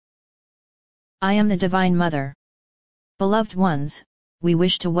I am the Divine Mother. Beloved ones, we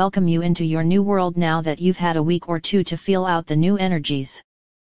wish to welcome you into your new world now that you've had a week or two to feel out the new energies.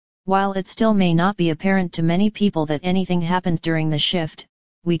 While it still may not be apparent to many people that anything happened during the shift,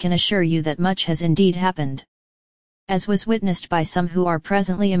 we can assure you that much has indeed happened. As was witnessed by some who are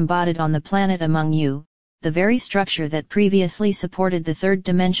presently embodied on the planet among you, the very structure that previously supported the third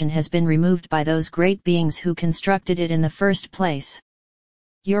dimension has been removed by those great beings who constructed it in the first place.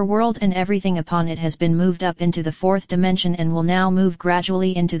 Your world and everything upon it has been moved up into the fourth dimension and will now move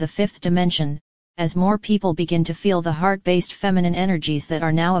gradually into the fifth dimension, as more people begin to feel the heart-based feminine energies that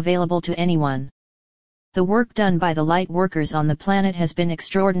are now available to anyone. The work done by the light workers on the planet has been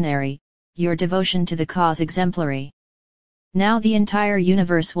extraordinary, your devotion to the cause exemplary. Now the entire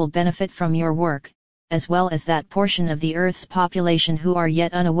universe will benefit from your work, as well as that portion of the Earth's population who are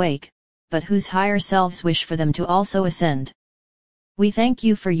yet unawake, but whose higher selves wish for them to also ascend. We thank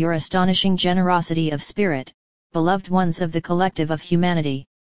you for your astonishing generosity of spirit, beloved ones of the collective of humanity.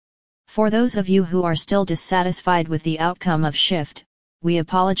 For those of you who are still dissatisfied with the outcome of shift, we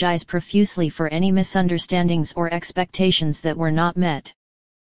apologize profusely for any misunderstandings or expectations that were not met.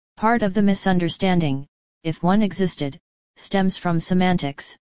 Part of the misunderstanding, if one existed, stems from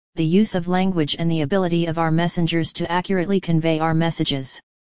semantics, the use of language and the ability of our messengers to accurately convey our messages.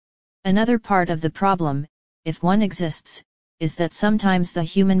 Another part of the problem, if one exists, is that sometimes the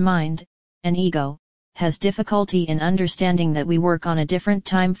human mind, an ego, has difficulty in understanding that we work on a different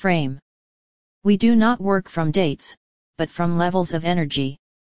time frame. We do not work from dates, but from levels of energy.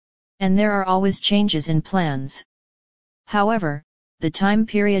 And there are always changes in plans. However, the time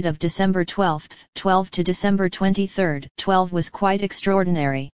period of December 12th, 12 to December 23rd, 12 was quite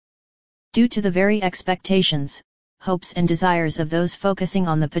extraordinary. Due to the very expectations, hopes and desires of those focusing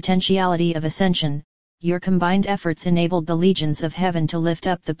on the potentiality of ascension, your combined efforts enabled the legions of heaven to lift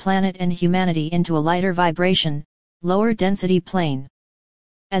up the planet and humanity into a lighter vibration, lower density plane.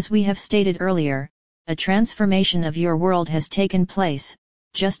 As we have stated earlier, a transformation of your world has taken place,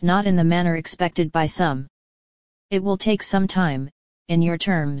 just not in the manner expected by some. It will take some time, in your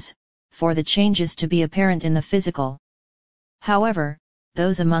terms, for the changes to be apparent in the physical. However,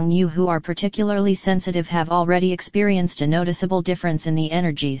 those among you who are particularly sensitive have already experienced a noticeable difference in the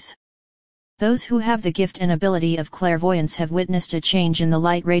energies. Those who have the gift and ability of clairvoyance have witnessed a change in the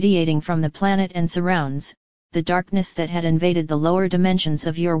light radiating from the planet and surrounds. The darkness that had invaded the lower dimensions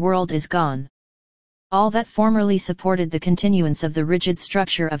of your world is gone. All that formerly supported the continuance of the rigid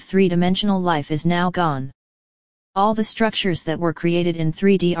structure of three-dimensional life is now gone. All the structures that were created in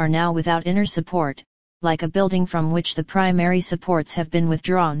 3D are now without inner support, like a building from which the primary supports have been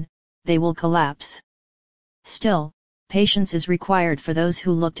withdrawn, they will collapse. Still, patience is required for those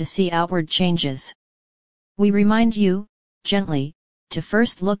who look to see outward changes. We remind you, gently, to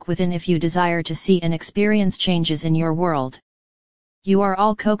first look within if you desire to see and experience changes in your world. You are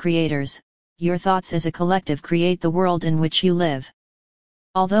all co-creators, your thoughts as a collective create the world in which you live.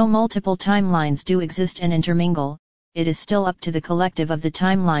 Although multiple timelines do exist and intermingle, it is still up to the collective of the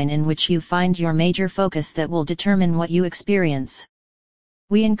timeline in which you find your major focus that will determine what you experience.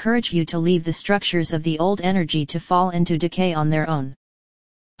 We encourage you to leave the structures of the old energy to fall into decay on their own.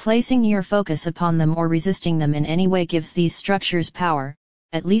 Placing your focus upon them or resisting them in any way gives these structures power,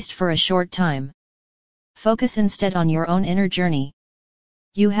 at least for a short time. Focus instead on your own inner journey.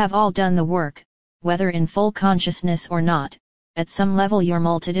 You have all done the work, whether in full consciousness or not. At some level your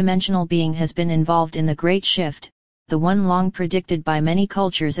multidimensional being has been involved in the Great Shift, the one long predicted by many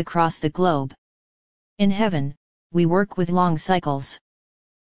cultures across the globe. In heaven, we work with long cycles.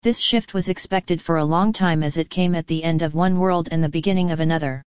 This shift was expected for a long time as it came at the end of one world and the beginning of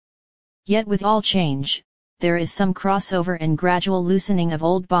another. Yet with all change, there is some crossover and gradual loosening of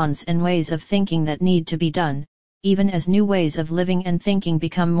old bonds and ways of thinking that need to be done, even as new ways of living and thinking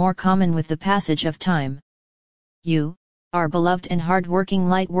become more common with the passage of time. You, our beloved and hard-working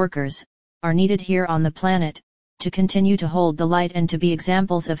light workers, are needed here on the planet, to continue to hold the light and to be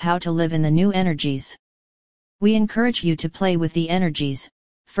examples of how to live in the new energies. We encourage you to play with the energies,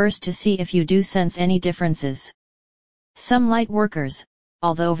 first to see if you do sense any differences. Some light workers,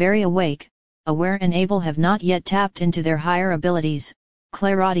 although very awake, aware and able, have not yet tapped into their higher abilities,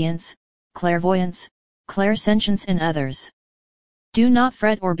 clairaudience, clairvoyance, clairsentience and others. Do not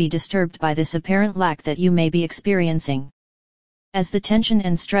fret or be disturbed by this apparent lack that you may be experiencing. As the tension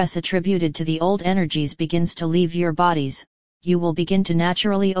and stress attributed to the old energies begins to leave your bodies, you will begin to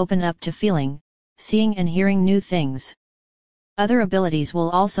naturally open up to feeling, seeing and hearing new things. Other abilities will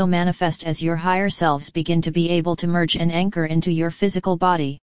also manifest as your higher selves begin to be able to merge and anchor into your physical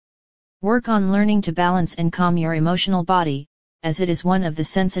body. Work on learning to balance and calm your emotional body, as it is one of the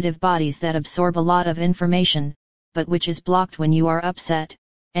sensitive bodies that absorb a lot of information, but which is blocked when you are upset,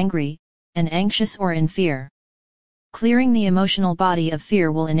 angry, and anxious or in fear. Clearing the emotional body of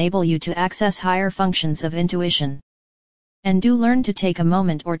fear will enable you to access higher functions of intuition. And do learn to take a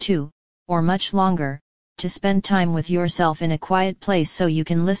moment or two, or much longer, to spend time with yourself in a quiet place so you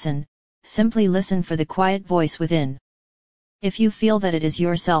can listen, simply listen for the quiet voice within. If you feel that it is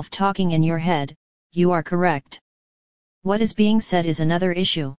yourself talking in your head, you are correct. What is being said is another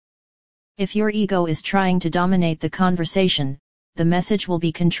issue. If your ego is trying to dominate the conversation, the message will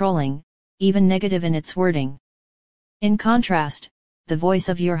be controlling, even negative in its wording. In contrast, the voice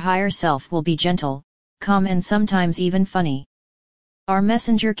of your higher self will be gentle, calm and sometimes even funny. Our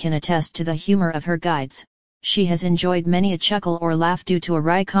messenger can attest to the humor of her guides. She has enjoyed many a chuckle or laugh due to a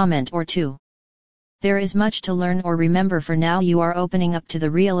wry comment or two. There is much to learn or remember, for now you are opening up to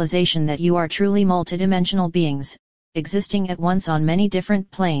the realization that you are truly multidimensional beings, existing at once on many different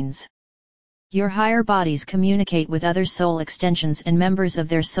planes. Your higher bodies communicate with other soul extensions and members of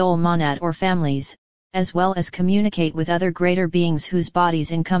their soul monad or families, as well as communicate with other greater beings whose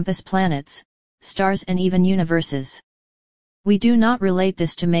bodies encompass planets, stars and even universes. We do not relate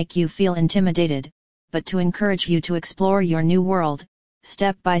this to make you feel intimidated, but to encourage you to explore your new world,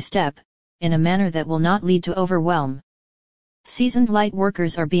 step by step, in a manner that will not lead to overwhelm. Seasoned light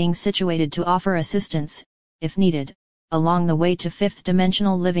workers are being situated to offer assistance, if needed, along the way to fifth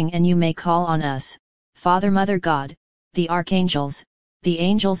dimensional living, and you may call on us, Father, Mother, God, the archangels, the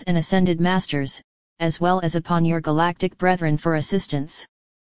angels and ascended masters, as well as upon your galactic brethren for assistance.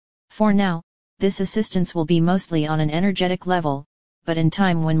 For now, this assistance will be mostly on an energetic level, but in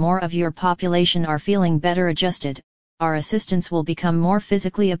time when more of your population are feeling better adjusted, our assistance will become more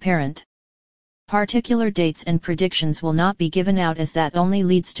physically apparent. Particular dates and predictions will not be given out, as that only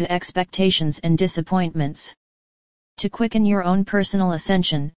leads to expectations and disappointments. To quicken your own personal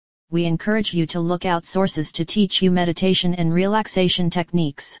ascension, we encourage you to look out sources to teach you meditation and relaxation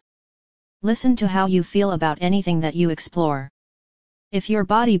techniques. Listen to how you feel about anything that you explore. If your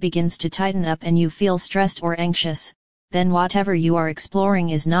body begins to tighten up and you feel stressed or anxious, then whatever you are exploring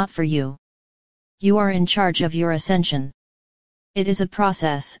is not for you. You are in charge of your ascension. It is a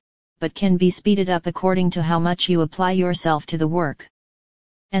process, but can be speeded up according to how much you apply yourself to the work.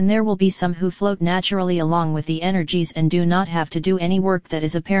 And there will be some who float naturally along with the energies and do not have to do any work that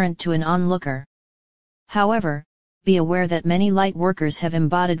is apparent to an onlooker. However, be aware that many light workers have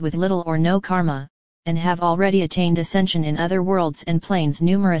embodied with little or no karma, and have already attained ascension in other worlds and planes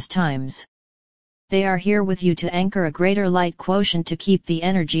numerous times. They are here with you to anchor a greater light quotient to keep the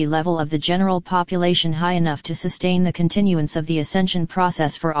energy level of the general population high enough to sustain the continuance of the ascension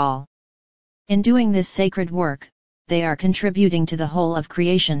process for all. In doing this sacred work, they are contributing to the whole of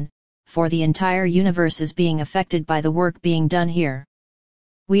creation, for the entire universe is being affected by the work being done here.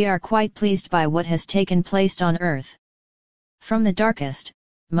 We are quite pleased by what has taken place on Earth. From the darkest,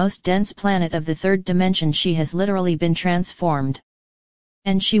 most dense planet of the third dimension, she has literally been transformed.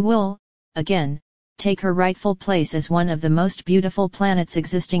 And she will, again, take her rightful place as one of the most beautiful planets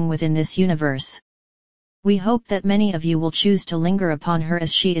existing within this universe. We hope that many of you will choose to linger upon her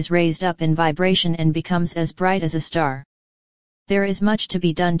as she is raised up in vibration and becomes as bright as a star. There is much to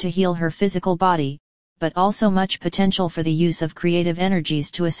be done to heal her physical body, but also much potential for the use of creative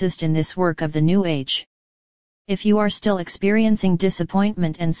energies to assist in this work of the new age. If you are still experiencing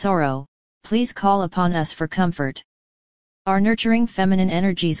disappointment and sorrow, please call upon us for comfort. Our nurturing feminine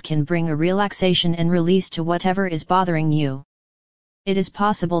energies can bring a relaxation and release to whatever is bothering you. It is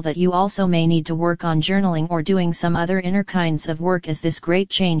possible that you also may need to work on journaling or doing some other inner kinds of work, as this great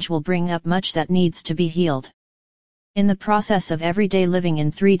change will bring up much that needs to be healed. In the process of everyday living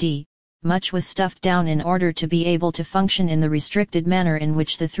in 3D, much was stuffed down in order to be able to function in the restricted manner in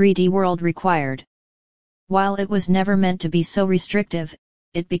which the 3D world required. While it was never meant to be so restrictive,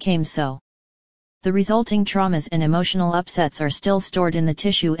 it became so. The resulting traumas and emotional upsets are still stored in the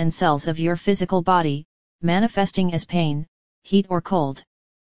tissue and cells of your physical body, manifesting as pain, heat or cold.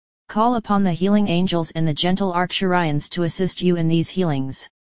 Call upon the healing angels and the gentle Arcturians to assist you in these healings.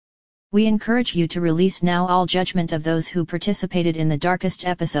 We encourage you to release now all judgment of those who participated in the darkest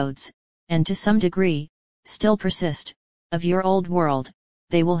episodes, and to some degree, still persist, of your old world.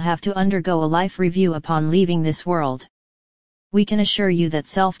 They will have to undergo a life review upon leaving this world. We can assure you that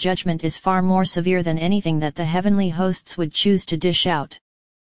self-judgment is far more severe than anything that the heavenly hosts would choose to dish out.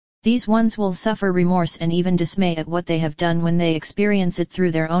 These ones will suffer remorse and even dismay at what they have done when they experience it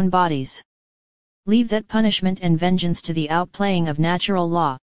through their own bodies. Leave that punishment and vengeance to the outplaying of natural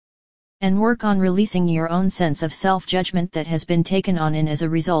law. And work on releasing your own sense of self-judgment that has been taken on in as a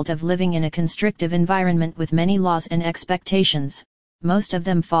result of living in a constrictive environment with many laws and expectations, most of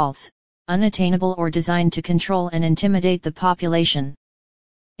them false, unattainable or designed to control and intimidate the population.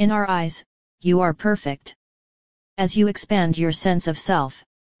 In our eyes, you are perfect. As you expand your sense of self,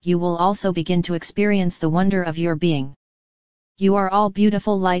 you will also begin to experience the wonder of your being. You are all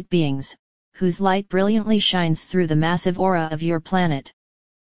beautiful light beings, whose light brilliantly shines through the massive aura of your planet.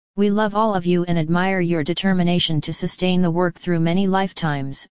 We love all of you and admire your determination to sustain the work through many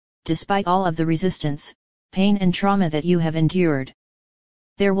lifetimes, despite all of the resistance, pain and trauma that you have endured.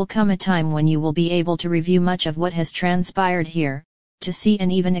 There will come a time when you will be able to review much of what has transpired here, to see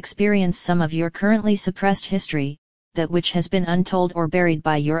and even experience some of your currently suppressed history, that which has been untold or buried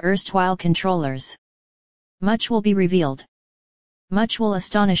by your erstwhile controllers. Much will be revealed. Much will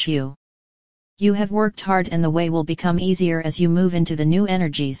astonish you. You have worked hard and the way will become easier as you move into the new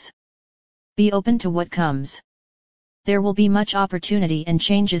energies. Be open to what comes. There will be much opportunity and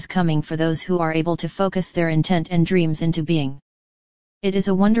changes coming for those who are able to focus their intent and dreams into being. It is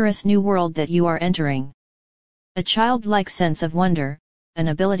a wondrous new world that you are entering. A childlike sense of wonder, an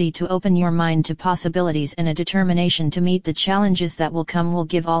ability to open your mind to possibilities and a determination to meet the challenges that will come will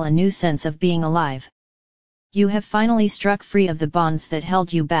give all a new sense of being alive. You have finally struck free of the bonds that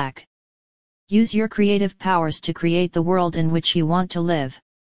held you back. Use your creative powers to create the world in which you want to live.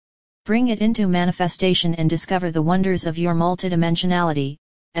 Bring it into manifestation and discover the wonders of your multidimensionality,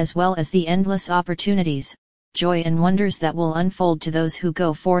 as well as the endless opportunities, joy and wonders that will unfold to those who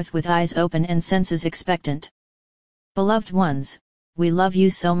go forth with eyes open and senses expectant. Beloved ones, we love you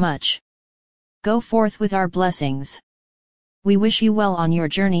so much. Go forth with our blessings. We wish you well on your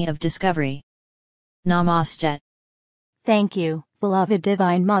journey of discovery. Namaste. Thank you, beloved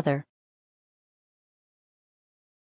Divine Mother.